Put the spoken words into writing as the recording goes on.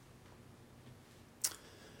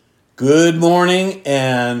Good morning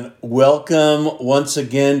and welcome once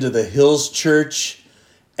again to the Hills Church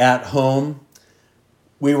at Home.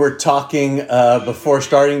 We were talking before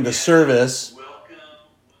starting the service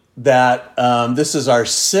that this is our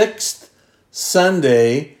sixth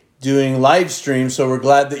Sunday doing live stream, so we're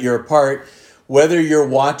glad that you're a part. Whether you're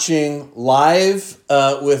watching live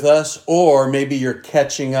with us or maybe you're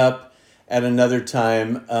catching up at another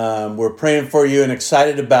time, we're praying for you and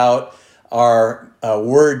excited about our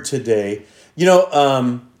word today.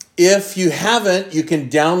 If you haven't, you can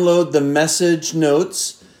download the message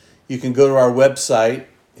notes. You can go to our website,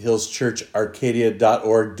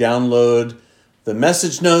 hillschurcharcadia.org, download the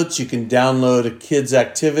message notes. You can download a kid's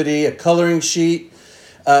activity, a coloring sheet.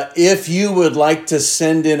 If you would like to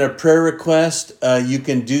send in a prayer request, you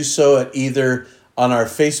can do so at either on our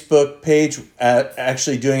Facebook page,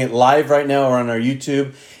 actually doing it live right now, or on our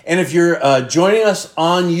YouTube. And if you're joining us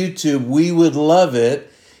on YouTube, we would love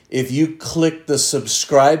it if you click the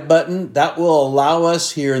subscribe button. That will allow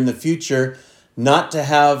us here in the future not to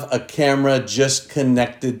have a camera just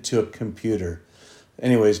connected to a computer.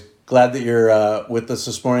 Anyways, glad that you're with us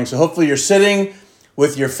this morning. So hopefully you're sitting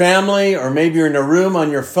with your family, or maybe you're in a room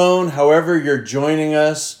on your phone, however you're joining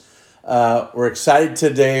us. We're excited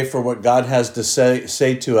today for what God has to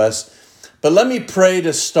say to us. But let me pray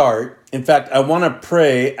to start. In fact, I want to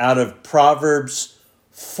pray out of Proverbs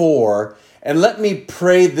 4. And let me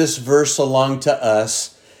pray this verse along to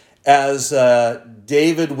us as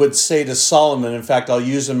David would say to Solomon. In fact, I'll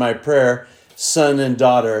use in my prayer, son and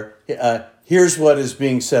daughter. Here's what is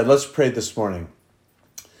being said. Let's pray this morning.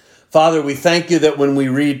 Father, we thank you that when we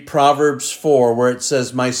read Proverbs 4, where it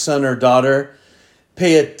says, my son or daughter,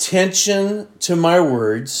 pay attention to my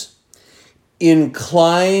words,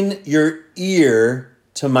 incline your ear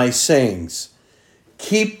to my sayings.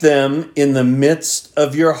 Keep them in the midst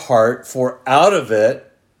of your heart, for out of it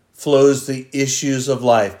flows the issues of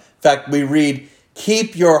life. In fact, we read,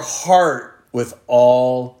 keep your heart with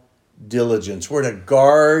all diligence. We're to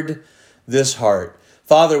guard this heart.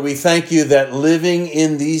 Father, we thank you that living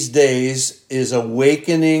in these days is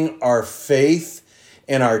awakening our faith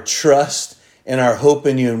and our trust and our hope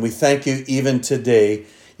in you. And we thank you even today.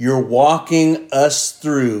 You're walking us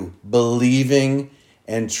through believing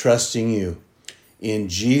and trusting you. In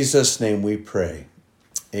Jesus' name we pray.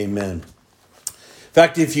 Amen. In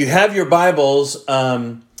fact, if you have your Bibles,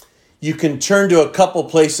 you can turn to a couple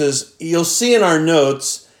places. You'll see in our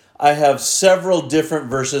notes, I have several different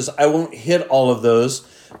verses. I won't hit all of those,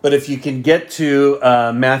 but if you can get to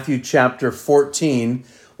Matthew chapter 14,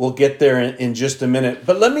 we'll get there in just a minute.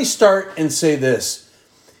 But let me start and say this.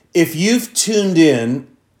 If you've tuned in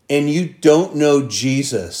and you don't know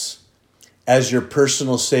Jesus as your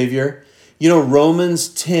personal Savior, Romans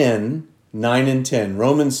 10, 9 and 10,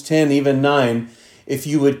 Romans 10, even 9, if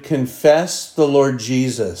you would confess the Lord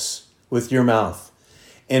Jesus with your mouth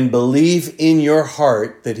and believe in your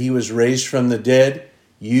heart that he was raised from the dead,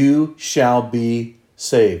 you shall be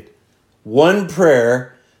saved. One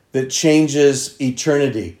prayer that changes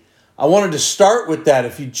eternity. I wanted to start with that.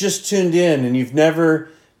 If you just tuned in and you've never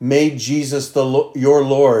made Jesus your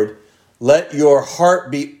Lord, let your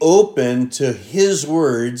heart be open to his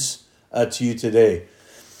words to you today.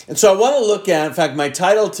 And so I want to look at, in fact, my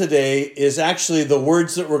title today is actually the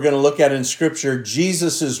words that we're going to look at in Scripture,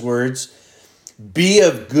 Jesus' words, be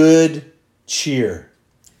of good cheer.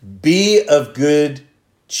 Be of good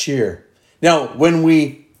cheer. Now, when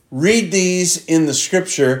we read these in the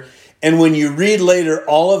Scripture, and when you read later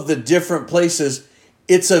all of the different places,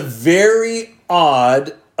 it's a very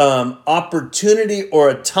odd opportunity or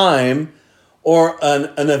a time or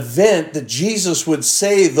an event that Jesus would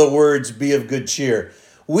say the words, be of good cheer.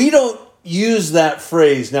 We don't use that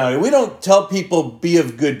phrase now. We don't tell people be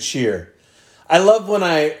of good cheer. I love when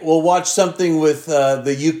I will watch something with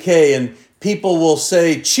the UK and people will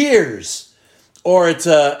say cheers, or it's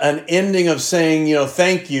an ending of saying,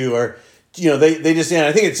 thank you, or, they just,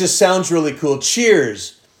 I think it just sounds really cool.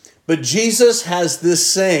 Cheers. But Jesus has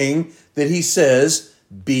this saying that he says,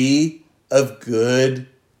 be of good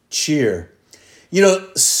cheer.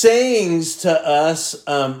 Sayings to us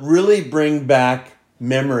really bring back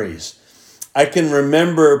memories. I can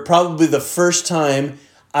remember probably the first time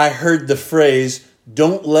I heard the phrase,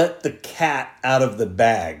 don't let the cat out of the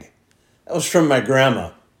bag. That was from my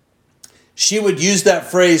grandma. She would use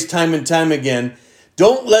that phrase time and time again,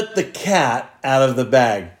 don't let the cat out of the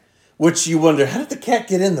bag, which you wonder, how did the cat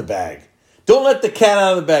get in the bag? Don't let the cat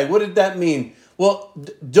out of the bag. What did that mean? Well,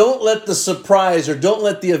 don't let the surprise or don't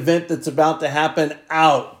let the event that's about to happen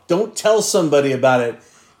out. Don't tell somebody about it.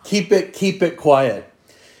 Keep it quiet.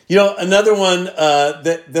 Another one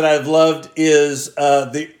that I've loved is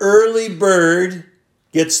the early bird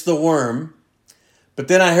gets the worm. But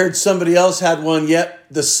then I heard somebody else had one, yet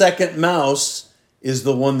the second mouse is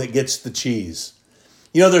the one that gets the cheese.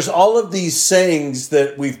 There's all of these sayings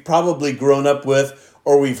that we've probably grown up with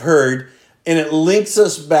or we've heard, and it links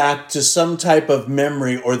us back to some type of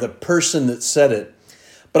memory or the person that said it.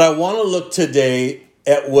 But I want to look today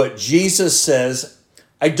at what Jesus says.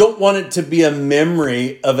 I don't want it to be a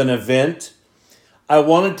memory of an event. I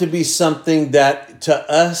want it to be something that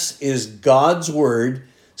to us is God's word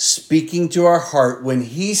speaking to our heart when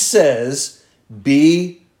he says,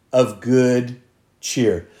 be of good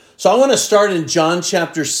cheer. So I want to start in John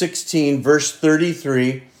chapter 16, verse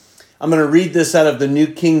 33. I'm going to read this out of the New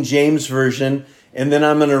King James Version, and then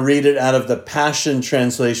I'm going to read it out of the Passion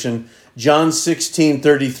Translation. John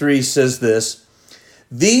 16:33 says this,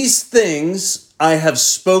 these things I have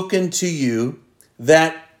spoken to you,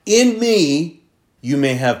 that in me you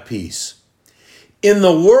may have peace. In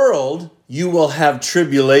the world you will have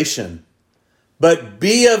tribulation, but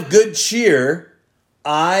be of good cheer,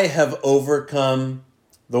 I have overcome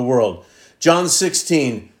the world. John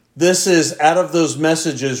 16, this is out of those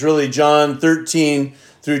messages, really John 13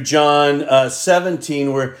 through John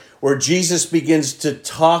 17, where Jesus begins to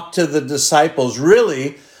talk to the disciples,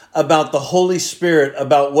 really about the Holy Spirit,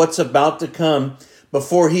 about what's about to come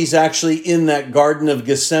before he's actually in that Garden of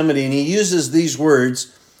Gethsemane. And he uses these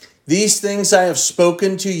words, these things I have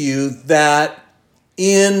spoken to you, that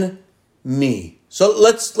in me. So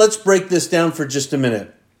let's break this down for just a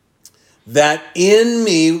minute. That in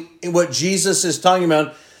me, what Jesus is talking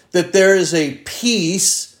about, that there is a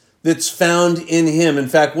peace that's found in him. In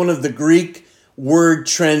fact, one of the Greek word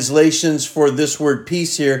translations for this word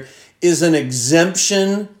peace here is an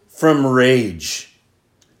exemption from rage.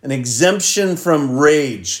 An exemption from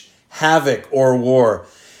rage, havoc, or war.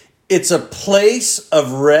 It's a place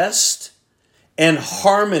of rest and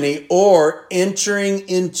harmony, or entering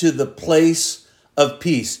into the place of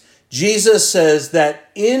peace. Jesus says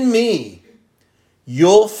that in me,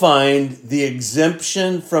 you'll find the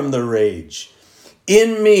exemption from the rage.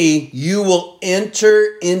 In me, you will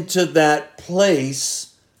enter into that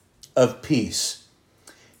place of peace.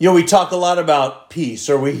 We talk a lot about peace,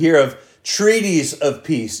 or we hear of treaties of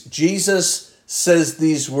peace. Jesus says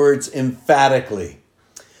these words emphatically,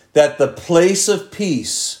 that the place of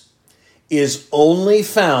peace is only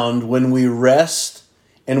found when we rest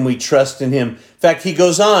and we trust in him. In fact, he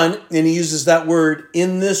goes on and he uses that word,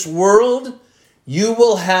 in this world, you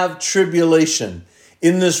will have tribulation.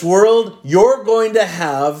 In this world, you're going to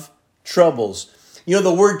have troubles.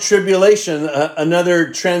 The word tribulation,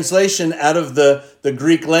 another translation out of the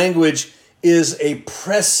Greek language, is a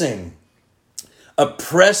pressing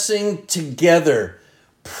together,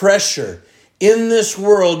 pressure. In this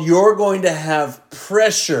world, you're going to have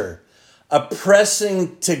pressure, a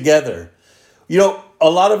pressing together. A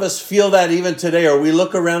lot of us feel that even today, or we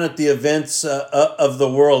look around at the events of the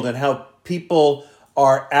world and how people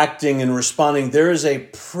are acting and responding. There is a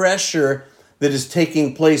pressure that is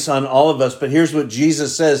taking place on all of us. But here's what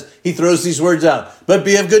Jesus says. He throws these words out. But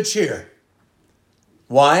be of good cheer.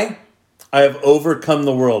 Why? I have overcome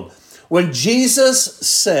the world. When Jesus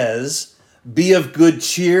says, be of good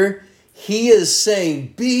cheer, he is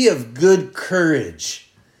saying, be of good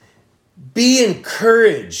courage. Be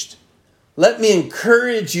encouraged. Let me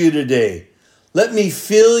encourage you today. Let me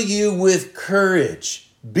fill you with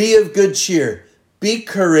courage. Be of good cheer. Be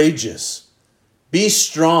courageous. Be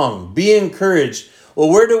strong. Be encouraged. Well,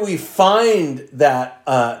 where do we find that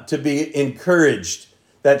to be encouraged,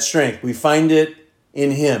 that strength? We find it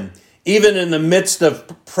in him. Even in the midst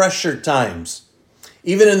of pressure times,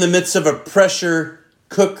 even in the midst of a pressure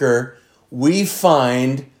cooker, we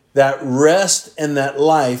find that rest and that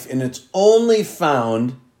life, and it's only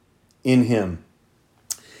found in him.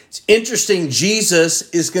 It's interesting, Jesus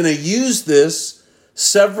is going to use this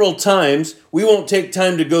several times. We won't take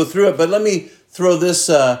time to go through it, but let me throw this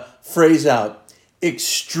phrase out.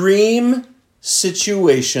 Extreme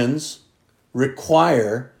situations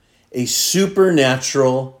require a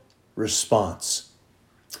supernatural response.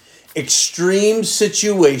 Extreme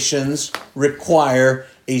situations require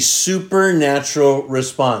a supernatural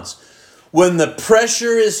response. When the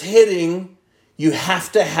pressure is hitting, you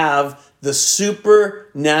have to have the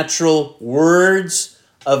supernatural words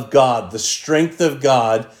of God, the strength of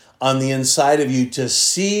God on the inside of you to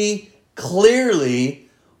see clearly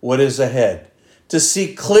what is ahead, to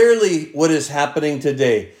see clearly what is happening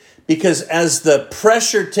today. Because as the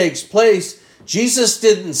pressure takes place, Jesus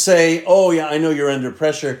didn't say, oh yeah, I know you're under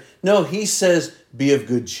pressure. No, he says, be of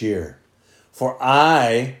good cheer, for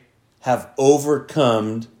I have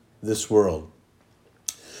overcome this world.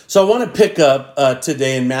 So I want to pick up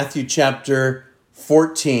today in Matthew chapter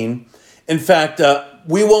 14. In fact,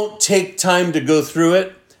 we won't take time to go through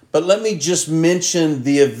it, but let me just mention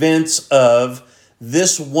the events of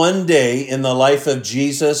this one day in the life of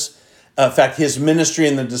Jesus. In fact, his ministry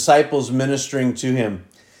and the disciples ministering to him.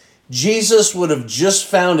 Jesus would have just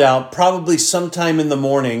found out, probably sometime in the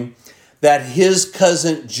morning, that his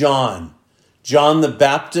cousin John the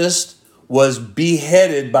Baptist, was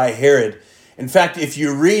beheaded by Herod. In fact, if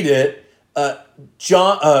you read it,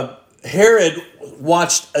 Herod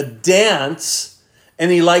watched a dance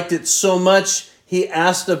and he liked it so much, he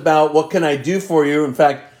asked about, what can I do for you? In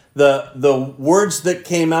fact, the words that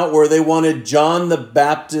came out were they wanted John the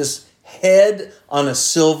Baptist's head on a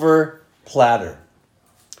silver platter.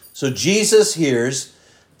 So Jesus hears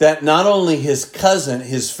that not only his cousin,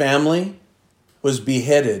 his family, was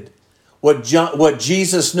beheaded. What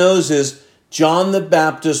Jesus knows is John the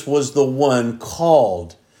Baptist was the one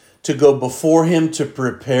called to go before him to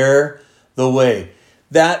prepare the way.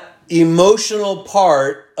 That emotional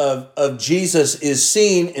part of Jesus is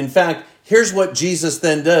seen. In fact, here's what Jesus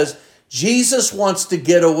then does. Jesus wants to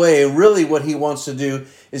get away. And really what he wants to do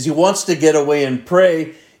is he wants to get away and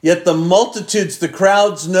pray. Yet the multitudes, the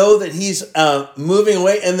crowds know that he's moving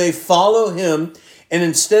away and they follow him. And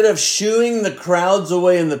instead of shooing the crowds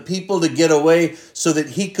away and the people to get away so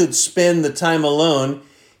that he could spend the time alone,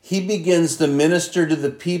 he begins to minister to the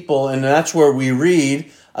people. And that's where we read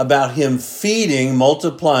about him feeding,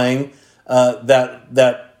 multiplying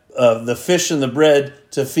the fish and the bread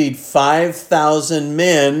to feed 5,000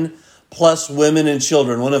 men plus women and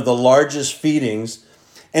children, one of the largest feedings.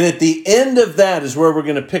 And at the end of that is where we're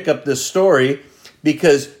going to pick up this story,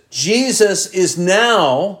 because Jesus is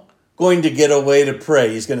now going to get away to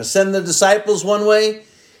pray. He's going to send the disciples one way.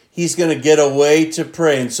 He's going to get away to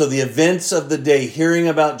pray. And so the events of the day, hearing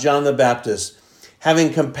about John the Baptist,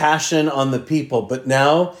 having compassion on the people, but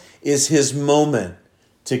now is his moment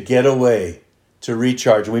to get away, to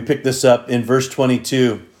recharge. And we pick this up in verse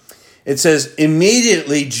 22. It says,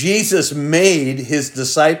 immediately Jesus made his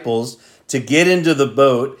disciples to get into the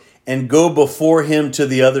boat and go before him to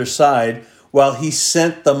the other side while he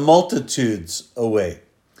sent the multitudes away.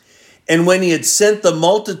 And when he had sent the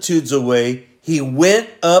multitudes away, he went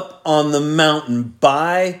up on the mountain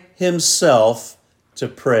by himself to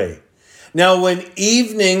pray. Now, when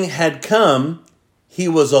evening had come, he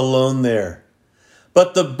was alone there.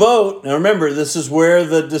 But the boat, now remember, this is where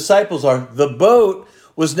the disciples are. The boat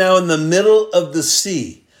was now in the middle of the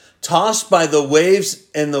sea, tossed by the waves,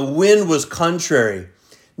 and the wind was contrary.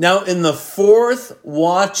 Now, in the fourth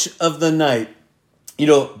watch of the night,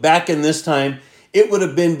 back in this time, it would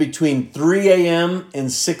have been between 3 a.m.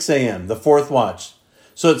 and 6 a.m., the fourth watch.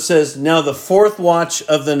 So it says, now the fourth watch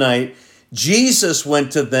of the night, Jesus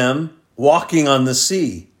went to them walking on the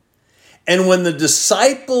sea. And when the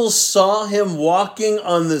disciples saw him walking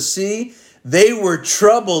on the sea, they were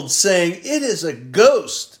troubled, saying, it is a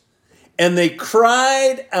ghost. And they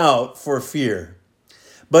cried out for fear.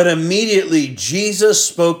 But immediately Jesus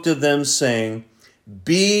spoke to them, saying,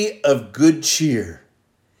 be of good cheer.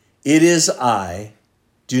 It is I,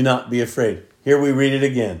 do not be afraid. Here we read it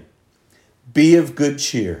again. Be of good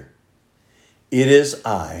cheer. It is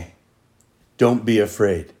I, don't be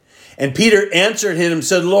afraid. And Peter answered him and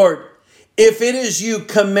said, Lord, if it is you,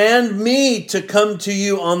 command me to come to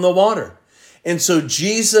you on the water. And so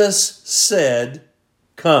Jesus said,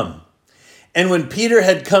 come. And when Peter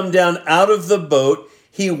had come down out of the boat,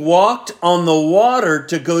 he walked on the water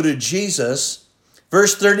to go to Jesus.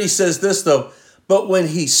 Verse 30 says this though, but when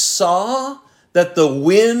he saw that the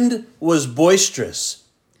wind was boisterous,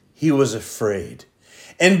 he was afraid.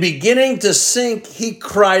 And beginning to sink, he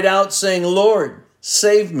cried out, saying, Lord,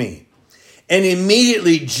 save me. And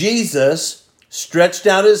immediately Jesus stretched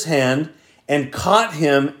out his hand and caught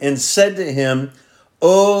him and said to him,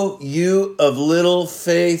 O you of little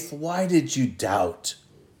faith, why did you doubt?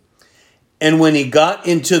 And when he got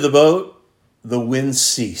into the boat, the wind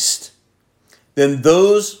ceased. Then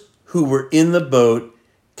those who were in the boat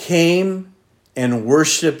came and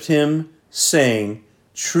worshiped him, saying,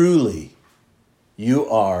 truly, you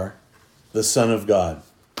are the Son of God.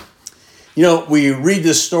 We read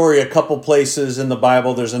this story a couple places in the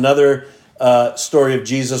Bible. There's another story of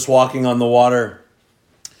Jesus walking on the water.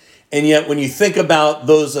 And yet when you think about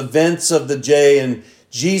those events of the day, and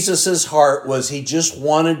Jesus's heart was he just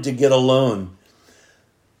wanted to get alone.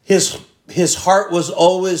 His heart was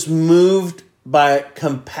always moved by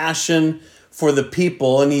compassion for the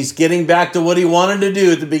people. And he's getting back to what he wanted to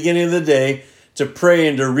do at the beginning of the day, to pray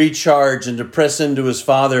and to recharge and to press into his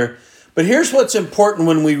Father. But here's what's important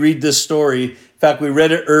when we read this story. In fact, we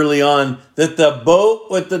read it early on that the boat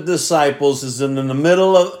with the disciples is in the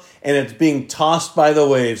middle of, and it's being tossed by the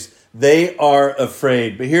waves. They are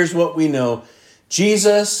afraid. But here's what we know.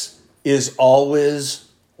 Jesus is always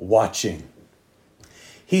watching.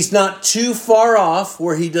 He's not too far off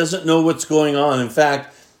where he doesn't know what's going on. In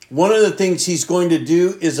fact, one of the things he's going to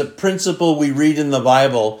do is a principle we read in the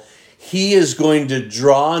Bible. He is going to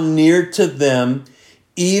draw near to them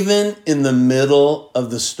even in the middle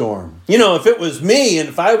of the storm. You know, if it was me and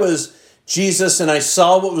if I was Jesus and I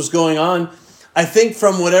saw what was going on, I think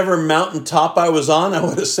from whatever mountaintop I was on, I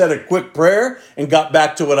would have said a quick prayer and got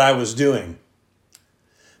back to what I was doing.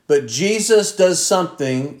 But Jesus does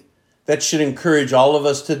something that should encourage all of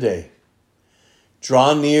us today.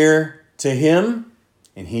 Draw near to him,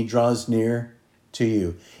 and he draws near to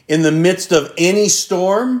you. In the midst of any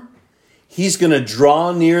storm, he's going to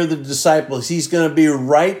draw near the disciples. He's going to be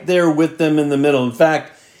right there with them in the middle. In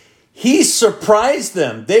fact, he surprised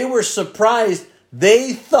them. They were surprised.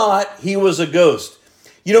 They thought he was a ghost.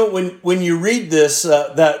 You know, when you read this,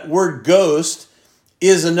 that word ghost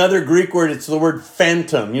is another Greek word. It's the word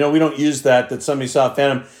phantom. You know, we don't use that somebody saw a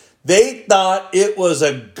phantom. They thought it was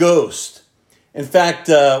a ghost. In fact,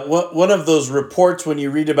 one of those reports when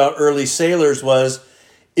you read about early sailors was,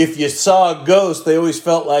 if you saw a ghost, they always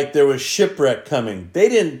felt like there was shipwreck coming. They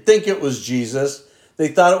didn't think it was Jesus. They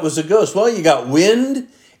thought it was a ghost. Well, you got wind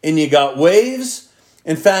and you got waves.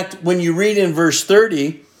 In fact, when you read in verse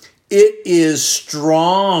 30, it is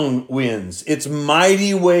strong winds. It's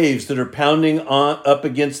mighty waves that are pounding up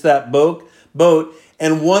against that boat.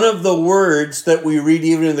 And one of the words that we read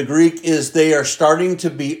even in the Greek is they are starting to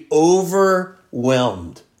be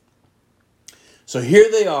overwhelmed. So here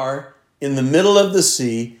they are in the middle of the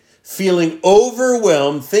sea, feeling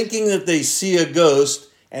overwhelmed, thinking that they see a ghost.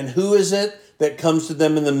 And who is it that comes to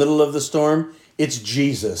them in the middle of the storm? It's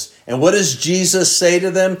Jesus. And what does Jesus say to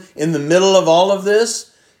them in the middle of all of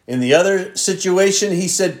this? In the other situation, he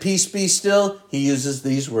said, "Peace, be still." He uses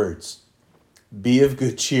these words, "Be of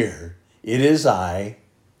good cheer. It is I.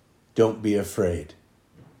 Don't be afraid."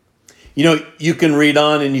 You know, you can read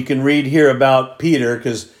on and you can read here about Peter,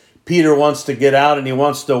 because Peter wants to get out and he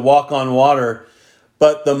wants to walk on water.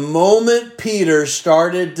 But the moment Peter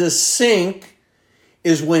started to sink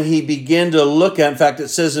is when he began to look at, in fact, it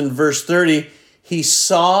says in verse 30, he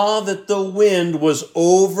saw that the wind was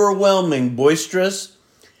overwhelming, boisterous,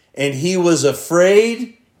 and he was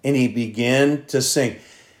afraid and he began to sink.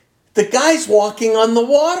 The guy's walking on the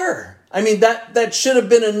water. I mean, that should have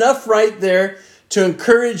been enough right there to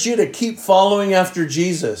encourage you to keep following after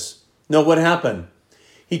Jesus. No, what happened?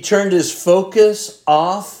 He turned his focus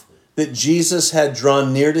off that Jesus had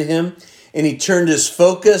drawn near to him, and he turned his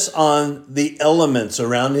focus on the elements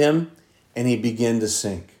around him, and he began to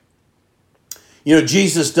sink. You know,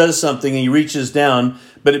 Jesus does something, and he reaches down,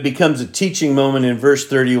 but it becomes a teaching moment in verse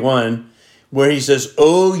 31, where he says,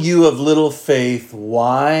 "O you of little faith,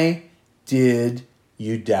 why did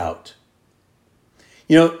you doubt?"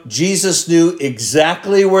 You know, Jesus knew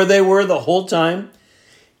exactly where they were the whole time.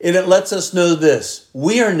 And it lets us know this: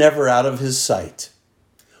 we are never out of his sight.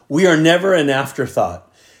 We are never an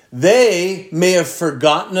afterthought. They may have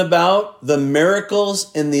forgotten about the miracles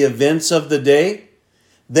and the events of the day.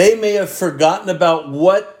 They may have forgotten about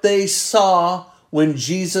what they saw when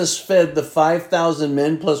Jesus fed the 5,000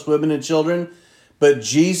 men plus women and children. But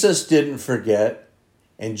Jesus didn't forget,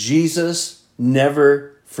 and Jesus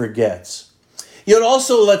never forgets. It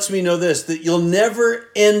also lets me know this, that you'll never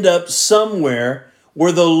end up somewhere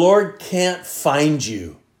where the Lord can't find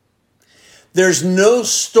you. There's no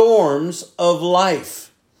storms of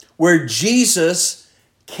life where Jesus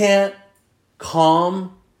can't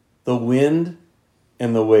calm the wind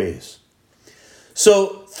and the waves.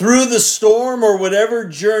 So through the storm or whatever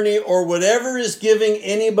journey or whatever is giving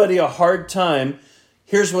anybody a hard time,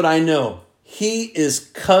 here's what I know. He is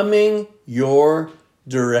coming your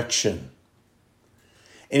direction.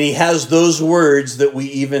 And he has those words that we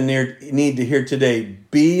even need to hear today.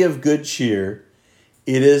 Be of good cheer.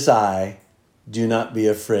 It is I. Do not be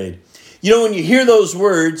afraid. You know, when you hear those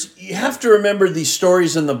words, you have to remember these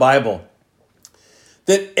stories in the Bible.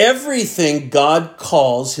 That everything God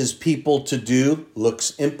calls his people to do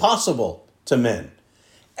looks impossible to men.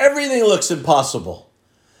 Everything looks impossible.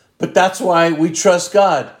 But that's why we trust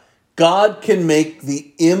God. God can make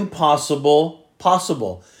the impossible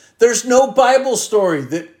possible. There's no Bible story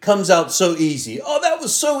that comes out so easy. Oh, that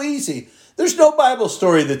was so easy. There's no Bible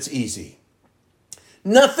story that's easy.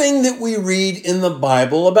 Nothing that we read in the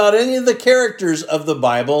Bible about any of the characters of the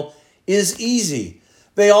Bible is easy.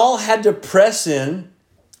 They all had to press in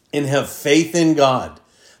and have faith in God.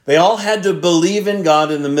 They all had to believe in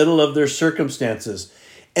God in the middle of their circumstances.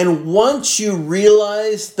 And once you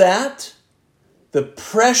realize that, the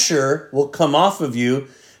pressure will come off of you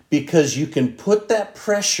because you can put that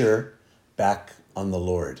pressure back on the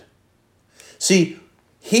Lord. See,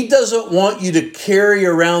 he doesn't want you to carry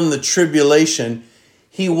around the tribulation.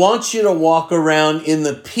 He wants you to walk around in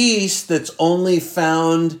the peace that's only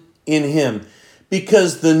found in him,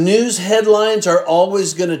 because the news headlines are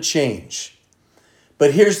always going to change.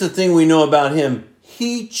 But here's the thing we know about him.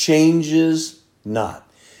 He changes not.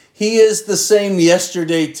 He is the same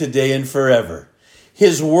yesterday, today, and forever.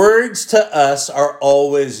 His words to us are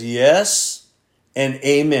always yes and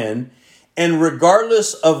amen. And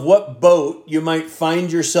regardless of what boat you might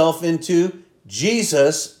find yourself into,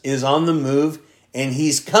 Jesus is on the move and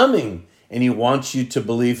he's coming and he wants you to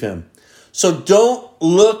believe him. So don't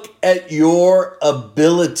look at your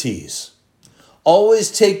abilities. Always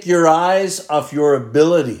take your eyes off your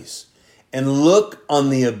abilities and look on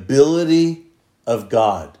the ability of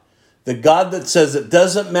God. The God that says it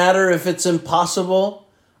doesn't matter if it's impossible,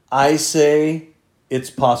 I say it's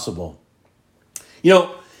possible. You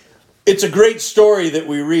know, it's a great story that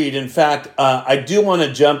we read. In fact, I do want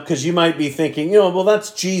to jump because you might be thinking, well,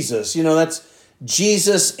 that's Jesus. That's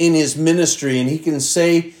Jesus in his ministry, and he can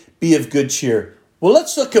say, be of good cheer. Well,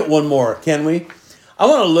 let's look at one more, can we? I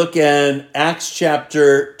want to look at Acts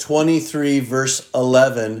chapter 23, verse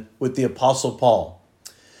 11 with the Apostle Paul.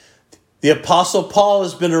 The Apostle Paul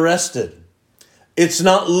has been arrested. It's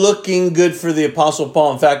not looking good for the Apostle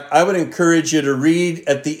Paul. In fact, I would encourage you to read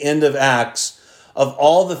at the end of Acts of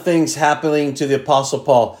all the things happening to the Apostle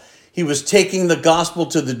Paul. He was taking the gospel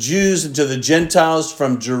to the Jews and to the Gentiles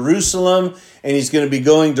from Jerusalem, and he's going to be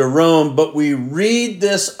going to Rome. But we read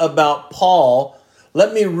this about Paul.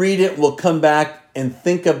 Let me read it. We'll come back and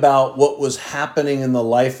think about what was happening in the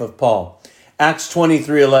life of Paul. Acts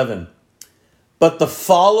 23:11. But the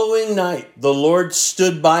following night, the Lord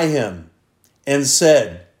stood by him and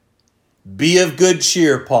said, be of good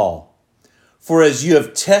cheer, Paul, for as you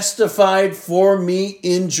have testified for me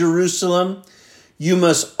in Jerusalem, you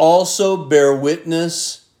must also bear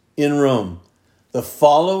witness in Rome. The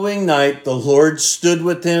following night, the Lord stood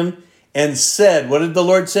with him and said, what did the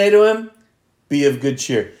Lord say to him? Be of good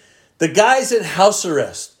cheer. The guy's in house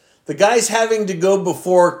arrest. The guy's having to go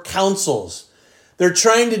before councils. They're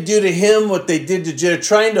trying to do to him what they did to Jacob,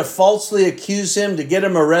 trying to falsely accuse him, to get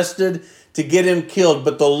him arrested, to get him killed.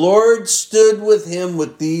 But the Lord stood with him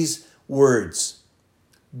with these words,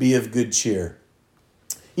 be of good cheer.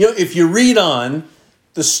 If you read on,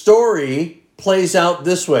 the story plays out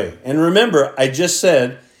this way. And remember, I just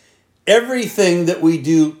said, everything that we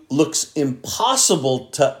do looks impossible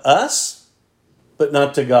to us, but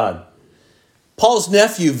not to God. Paul's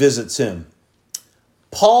nephew visits him.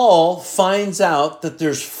 Paul finds out that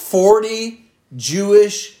there's 40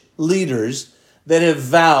 Jewish leaders that have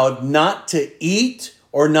vowed not to eat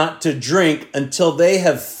or not to drink until they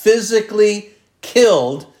have physically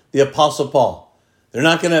killed the Apostle Paul. They're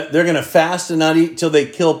going to fast and not eat until they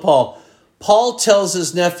kill Paul. Paul tells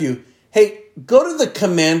his nephew, hey, go to the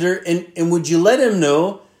commander and would you let him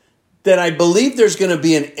know that I believe there's going to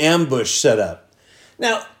be an ambush set up.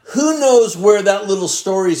 Now, who knows where that little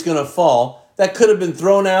story is going to fall? That could have been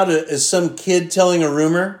thrown out as some kid telling a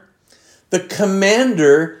rumor. The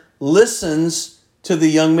commander listens to the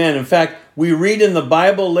young man. In fact, we read in the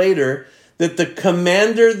Bible later that the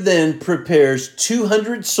commander then prepares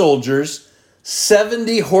 200 soldiers,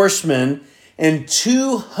 70 horsemen, and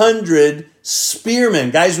 200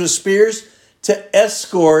 spearmen, guys with spears, to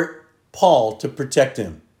escort Paul to protect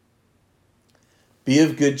him. Be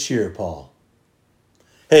of good cheer, Paul.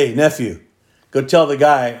 Hey, nephew. Go tell the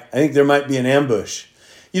guy, I think there might be an ambush.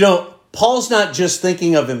 Paul's not just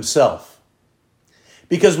thinking of himself.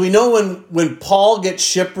 Because we know when Paul gets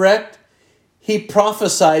shipwrecked, he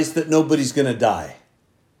prophesies that nobody's going to die.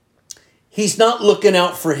 He's not looking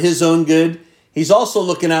out for his own good. He's also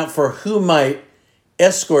looking out for who might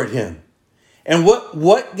escort him. And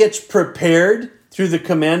what gets prepared through the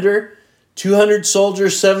commander? 200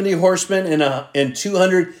 soldiers, 70 horsemen, and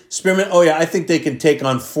 200 spearmen. Oh yeah, I think they can take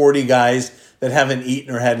on 40 guys that haven't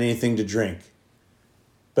eaten or had anything to drink.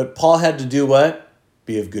 But Paul had to do what?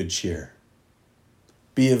 Be of good cheer.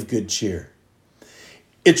 Be of good cheer.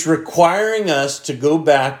 It's requiring us to go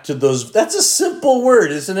back to those. That's a simple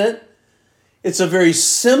word, isn't it? It's a very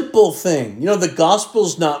simple thing. The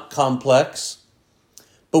gospel's not complex,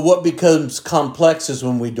 but what becomes complex is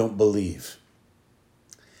when we don't believe.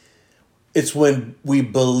 It's when we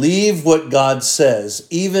believe what God says,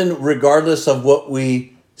 even regardless of what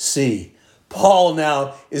we see. Paul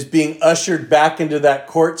now is being ushered back into that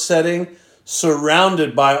court setting.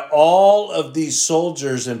 surrounded by all of these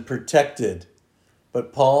soldiers and protected.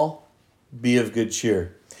 But Paul, be of good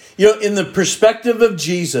cheer. You know, in the perspective of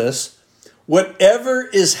Jesus, whatever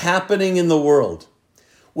is happening in the world,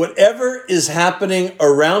 whatever is happening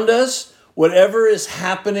around us, whatever is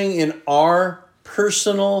happening in our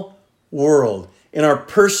personal world, in our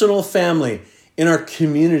personal family, in our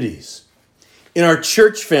communities, in our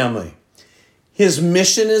church family, his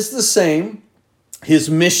mission is the same.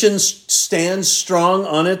 His mission stands strong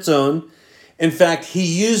on its own. In fact, he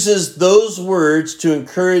uses those words to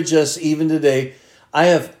encourage us even today. I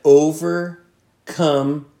have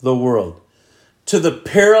overcome the world. To the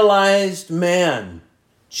paralyzed man,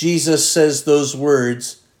 Jesus says those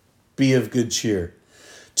words, be of good cheer.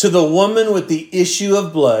 To the woman with the issue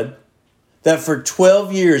of blood that for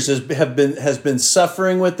 12 years has been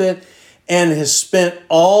suffering with it and has spent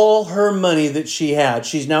all her money that she had.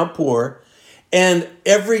 She's now poor. And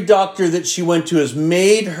every doctor that she went to has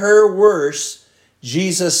made her worse.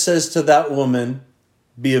 Jesus says to that woman,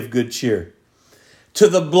 be of good cheer. To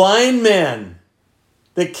the blind man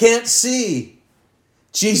that can't see,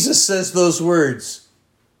 Jesus says those words,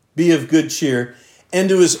 be of good cheer. And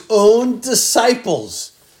to his own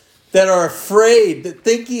disciples that are afraid, that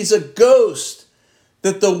think he's a ghost,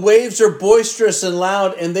 that the waves are boisterous and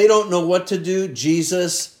loud and they don't know what to do,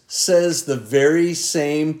 Jesus says the very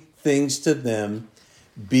same things to them,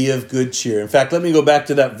 be of good cheer. In fact, let me go back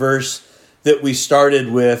to that verse that we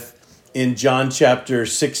started with in John chapter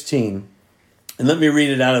 16. And let me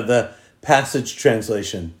read it out of the Passage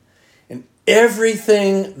translation. And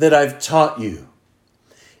everything that I've taught you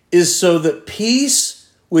is so that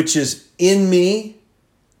peace which is in me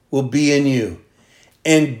will be in you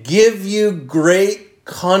and give you great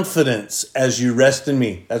confidence as you rest in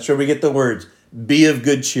me. That's where we get the words, be of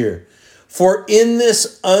good cheer. For in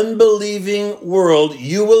this unbelieving world,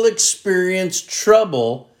 you will experience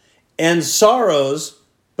trouble and sorrows,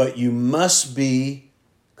 but you must be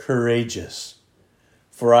courageous.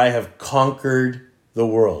 For I have conquered the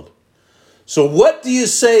world. So what do you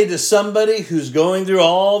say to somebody who's going through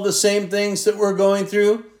all the same things that we're going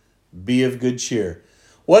through? Be of good cheer.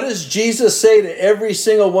 What does Jesus say to every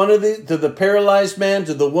single one of these? To the paralyzed man,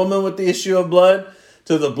 to the woman with the issue of blood,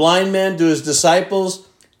 to the blind man, to his disciples,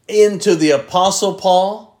 and to the Apostle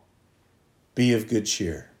Paul? Be of good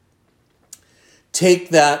cheer. Take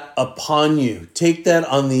that upon you. Take that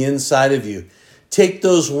on the inside of you. Take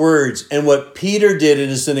those words. And what Peter did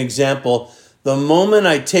as an example, the moment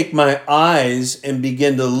I take my eyes and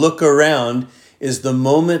begin to look around is the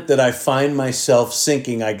moment that I find myself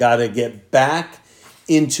sinking. I got to get back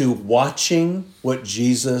into watching what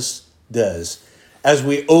Jesus does. As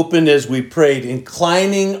we opened, as we prayed,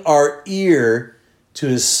 inclining our ear to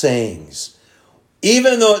his sayings.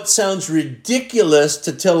 Even though it sounds ridiculous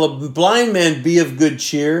to tell a blind man, be of good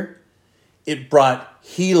cheer, it brought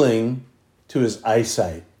healing to his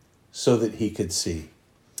eyesight so that he could see.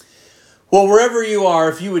 Well, wherever you are,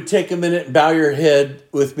 if you would take a minute and bow your head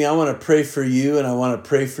with me, I want to pray for you and I want to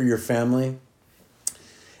pray for your family.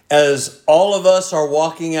 As all of us are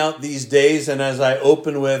walking out these days, and as I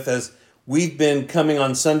open with, as we've been coming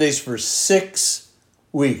on Sundays for 6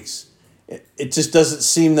 weeks, it just doesn't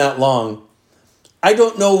seem that long. I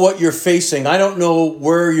don't know what you're facing. I don't know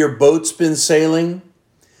where your boat's been sailing,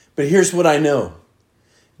 but here's what I know.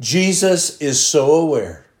 Jesus is so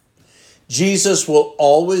aware. Jesus will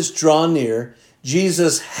always draw near.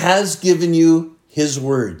 Jesus has given you his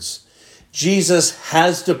words. Jesus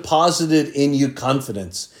has deposited in you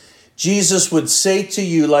confidence. Jesus would say to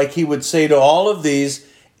you, like he would say to all of these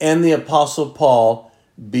and the Apostle Paul,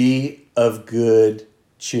 be of good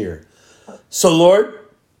cheer. So, Lord,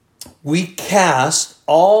 we cast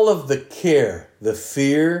all of the care, the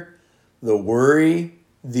fear, the worry,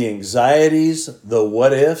 the anxieties, the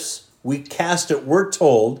what ifs. We cast it, we're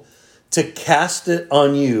told, to cast it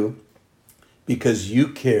on you because you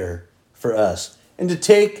care for us. And to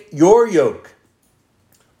take your yoke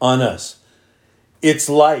on us. It's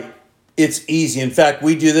light. It's easy. In fact,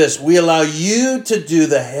 we do this. We allow you to do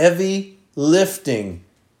the heavy lifting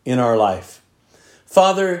in our life.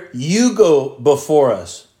 Father, you go before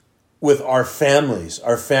us with our family's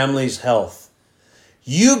health.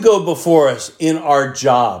 You go before us in our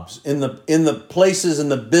jobs, in the places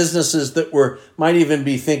and the businesses that we might even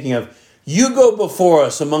be thinking of. You go before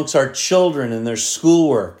us amongst our children and their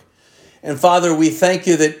schoolwork. And Father, we thank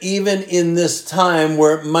you that even in this time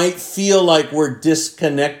where it might feel like we're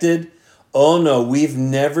disconnected, oh no, we've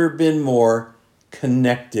never been more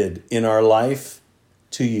connected in our life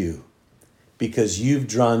to you because you've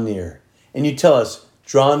drawn near. And you tell us,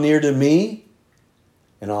 draw near to me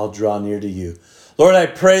and I'll draw near to you. Lord, I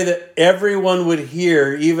pray that everyone would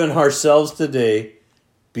hear, even ourselves today,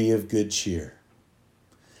 be of good cheer.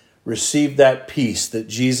 Receive that peace that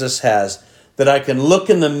Jesus has, that I can look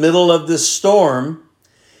in the middle of this storm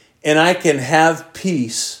and I can have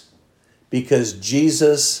peace because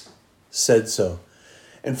Jesus said so.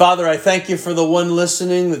 And Father, I thank you for the one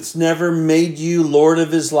listening that's never made you Lord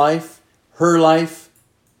of his life, her life.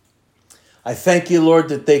 I thank you, Lord,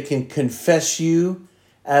 that they can confess you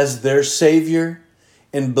as their Savior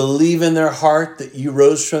and believe in their heart that you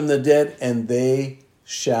rose from the dead, and they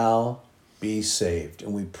shall be saved.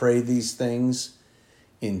 And we pray these things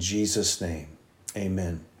in Jesus' name.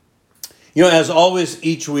 Amen. You know, as always,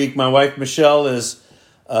 each week, my wife Michelle is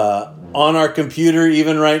on our computer,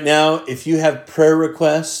 even right now. If you have prayer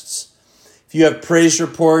requests, if you have praise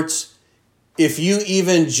reports, if you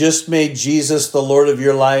even just made Jesus the Lord of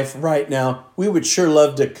your life right now, we would sure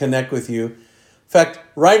love to connect with you. In fact,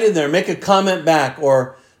 write in there, make a comment back,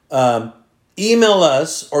 or email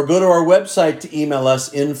us, or go to our website to email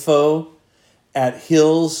us,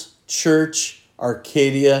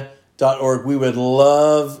 info@hillschurcharcadia.org. We would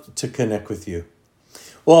love to connect with you.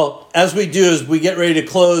 Well, as we do, as we get ready to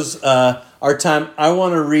close our time, I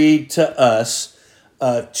want to read to us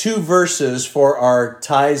 2 verses for our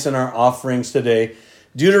tithes and our offerings today.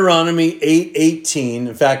 Deuteronomy 8:18.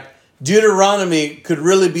 In fact, Deuteronomy could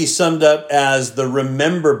really be summed up as the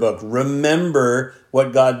remember book. Remember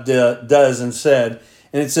what God does and said.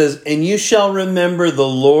 And it says, "And you shall remember the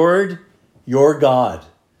Lord your God,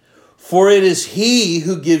 for it is he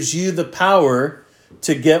who gives you the power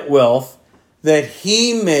to get wealth, that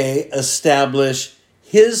he may establish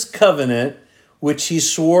his covenant, which he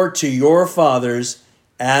swore to your fathers,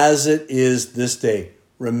 as it is this day."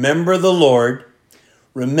 Remember the Lord.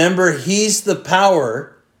 Remember he's the power,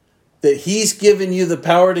 that he's given you the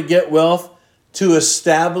power to get wealth, to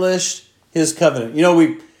establish his covenant. You know,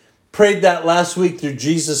 we prayed that last week through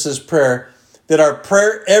Jesus' prayer, that our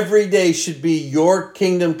prayer every day should be, your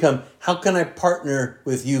kingdom come. How can I partner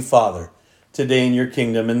with you, Father, today in your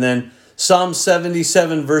kingdom? And then Psalm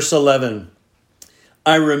 77, verse 11.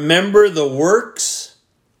 "I remember the works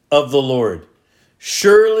of the Lord.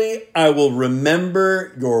 Surely I will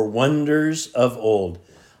remember your wonders of old."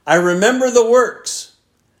 I remember the works,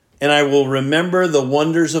 and I will remember the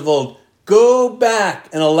wonders of old. Go back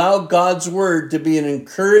and allow God's word to be an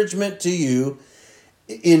encouragement to you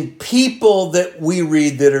in people that we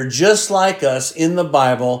read that are just like us in the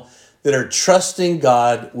Bible, that are trusting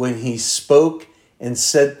God when he spoke and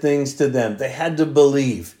said things to them. They had to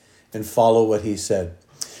believe and follow what he said.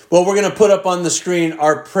 Well, we're going to put up on the screen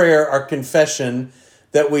our prayer, our confession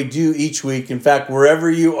that we do each week. In fact, wherever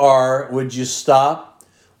you are, would you stop?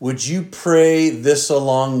 Would you pray this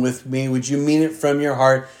along with me? Would you mean it from your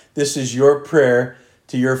heart? This is your prayer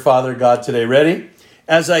to your Father God today. Ready?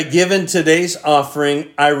 "As I give in today's offering,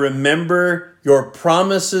 I remember your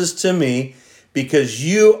promises to me, because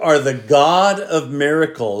you are the God of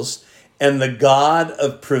miracles and the God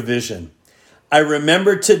of provision. I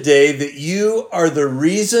remember today that you are the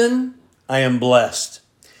reason I am blessed.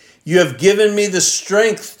 You have given me the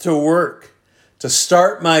strength to work, to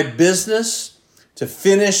start my business, to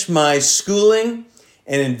finish my schooling,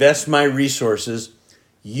 and invest my resources.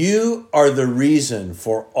 You are the reason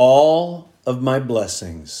for all of my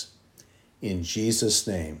blessings. In Jesus'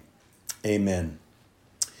 name, amen."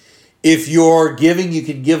 If you're giving, you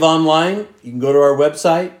can give online. You can go to our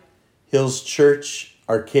website,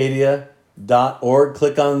 hillschurcharcadia.org.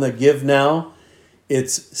 Click on the Give Now.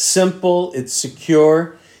 It's simple. It's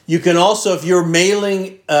secure. You can also, if you're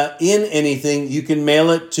mailing in anything, you can mail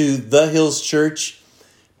it to The Hills Church,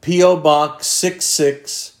 P.O. Box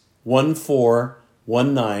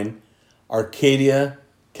 661419, Arcadia,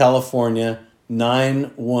 California,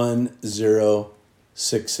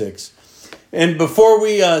 91066. And before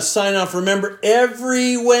we sign off, remember,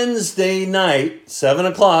 every Wednesday night, 7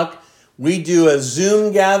 o'clock, we do a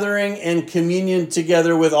Zoom gathering and communion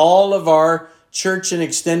together with all of our church and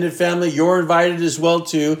extended family. You're invited as well,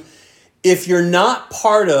 too. If you're not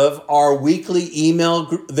part of our weekly email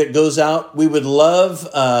group that goes out, we would love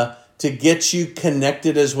to get you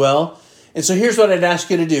connected as well. And so here's what I'd ask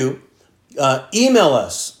you to do. Email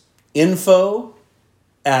us,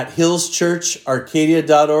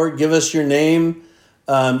 info@hillschurcharcadia.org. Give us your name.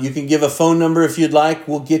 You can give a phone number if you'd like.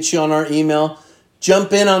 We'll get you on our email.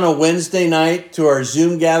 Jump in on a Wednesday night to our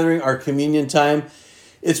Zoom gathering, our communion time.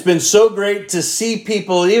 It's been so great to see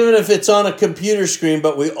people, even if it's on a computer screen,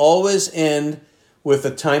 but we always end with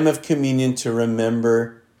a time of communion to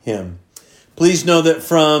remember him. Please know that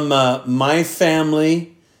from my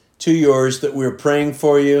family to yours, that we're praying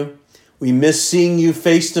for you. We miss seeing you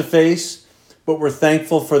face to face, but we're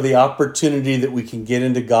thankful for the opportunity that we can get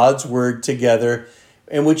into God's Word together.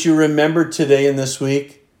 And would you remember today and this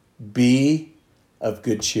week, be of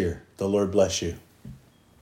good cheer. The Lord bless you.